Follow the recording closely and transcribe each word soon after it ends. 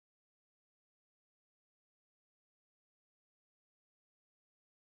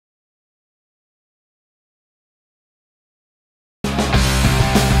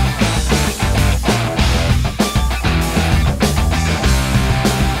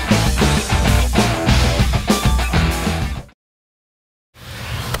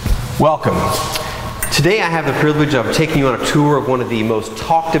Welcome. Today I have the privilege of taking you on a tour of one of the most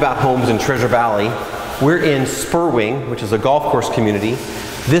talked about homes in Treasure Valley. We're in Spurwing, which is a golf course community.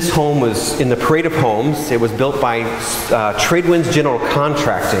 This home was in the parade of homes. It was built by Tradewinds General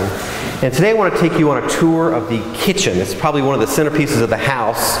Contracting. And today I want to take you on a tour of the kitchen. It's probably one of the centerpieces of the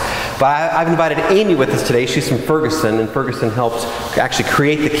house. But I've invited Amy with us today. She's from Ferguson, and Ferguson helped actually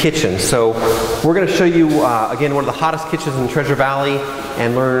create the kitchen. So we're going to show you, again, one of the hottest kitchens in Treasure Valley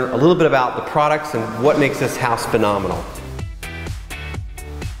and learn a little bit about the products and what makes this house phenomenal.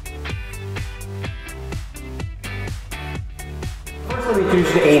 First, let me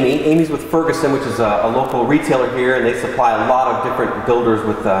introduce you to Amy. Amy's with Ferguson, which is a local retailer here, and they supply a lot of different builders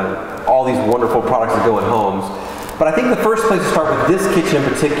with all these wonderful products that go in homes. But I think the first place to start with this kitchen in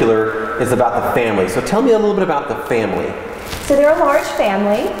particular is about the family. So tell me a little bit about the family. So they're a large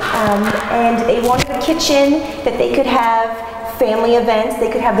family, and they wanted a kitchen that they could have family events,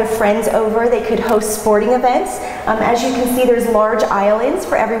 they could have their friends over, they could host sporting events. As you can see, there's large islands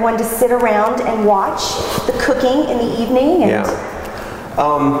for everyone to sit around and watch the cooking in the evening. And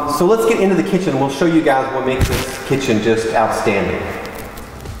so let's get into the kitchen. We'll show you guys what makes this kitchen just outstanding.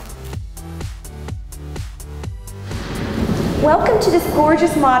 Welcome to this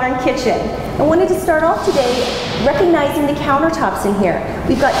gorgeous modern kitchen. I wanted to start off today recognizing the countertops in here.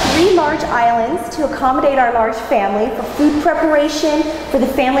 We've got 3 large islands to accommodate our large family for food preparation, for the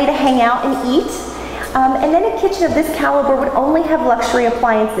family to hang out and eat. And then a kitchen of this caliber would only have luxury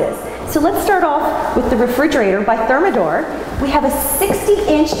appliances. So let's start off with the refrigerator by Thermador. We have a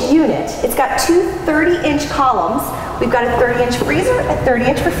 60-inch unit. It's got 2 30-inch columns. We've got a 30-inch freezer, a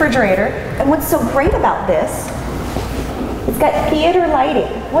 30-inch refrigerator. And what's so great about this, it's got theater lighting.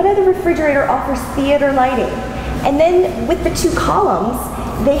 What other refrigerator offers theater lighting? And then with the 2 columns,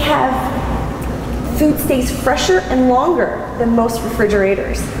 they have food stays fresher and longer than most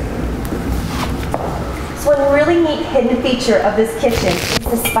refrigerators. So one really neat hidden feature of this kitchen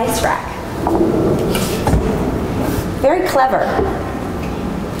is the spice rack. Very clever.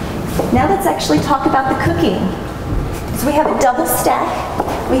 Now let's actually talk about the cooking. So we have a double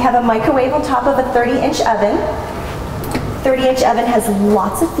stack. We have a microwave on top of a 30-inch oven. 30-inch oven has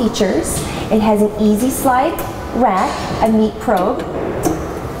lots of features. It has an easy slide rack, a meat probe.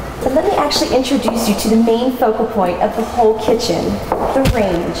 But let me actually introduce you to the main focal point of the whole kitchen, the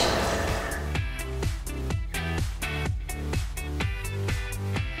range.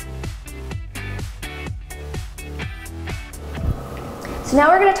 So now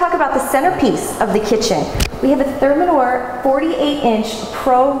we're going to talk about the centerpiece of the kitchen. We have a Thermador 48-inch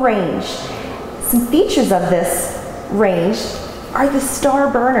Pro range. Some features of this range are the star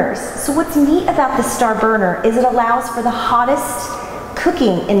burners. So what's neat about the star burner is it allows for the hottest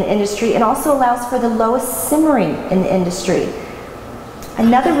cooking in the industry and also allows for the lowest simmering in the industry.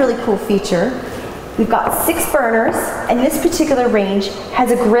 Another really cool feature, we've got 6 burners, and this particular range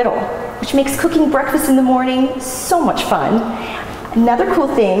has a griddle, which makes cooking breakfast in the morning so much fun. Another cool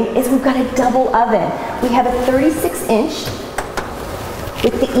thing is we've got a double oven. We have a 36-inch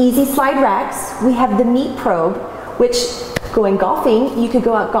with the easy slide racks. We have the meat probe, which going golfing, you could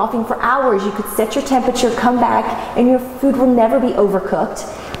go out golfing for hours. You could set your temperature, come back, and your food will never be overcooked.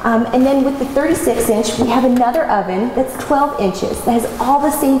 And then with the 36-inch, we have another oven that's 12 inches that has all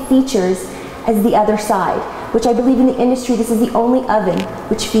the same features as the other side, which I believe in the industry, this is the only oven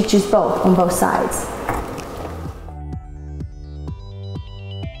which features both on both sides.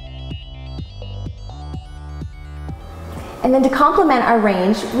 And then to complement our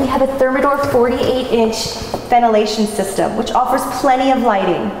range, we have a Thermador 48-inch ventilation system, which offers plenty of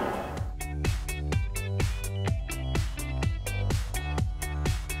lighting.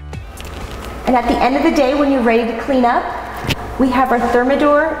 And at the end of the day, when you're ready to clean up, we have our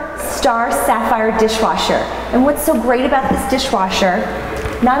Thermador Star Sapphire dishwasher. And what's so great about this dishwasher,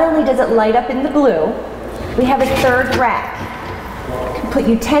 not only does it light up in the blue, we have a 3rd rack. You can put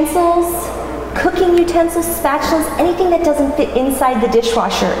utensils, cooking utensils, spatulas, anything that doesn't fit inside the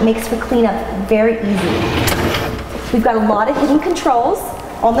dishwasher makes for cleanup very easy. We've got a lot of hidden controls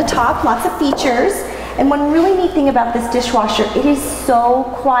on the top, lots of features, and one really neat thing about this dishwasher, it is so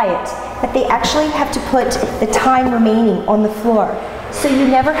quiet that they actually have to put the time remaining on the floor. So you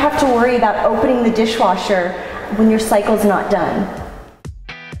never have to worry about opening the dishwasher when your cycle's not done.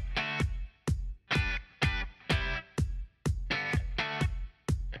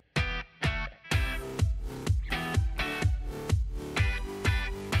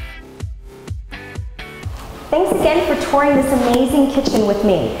 Thanks again for touring this amazing kitchen with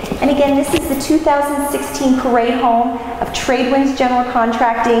me. And again, this is the 2016 Parade Home of Tradewinds General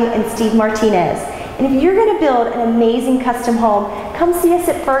Contracting and Steve Martinez. And if you're going to build an amazing custom home, come see us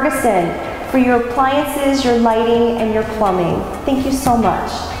at Ferguson for your appliances, your lighting, and your plumbing. Thank you so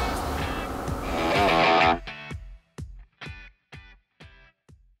much.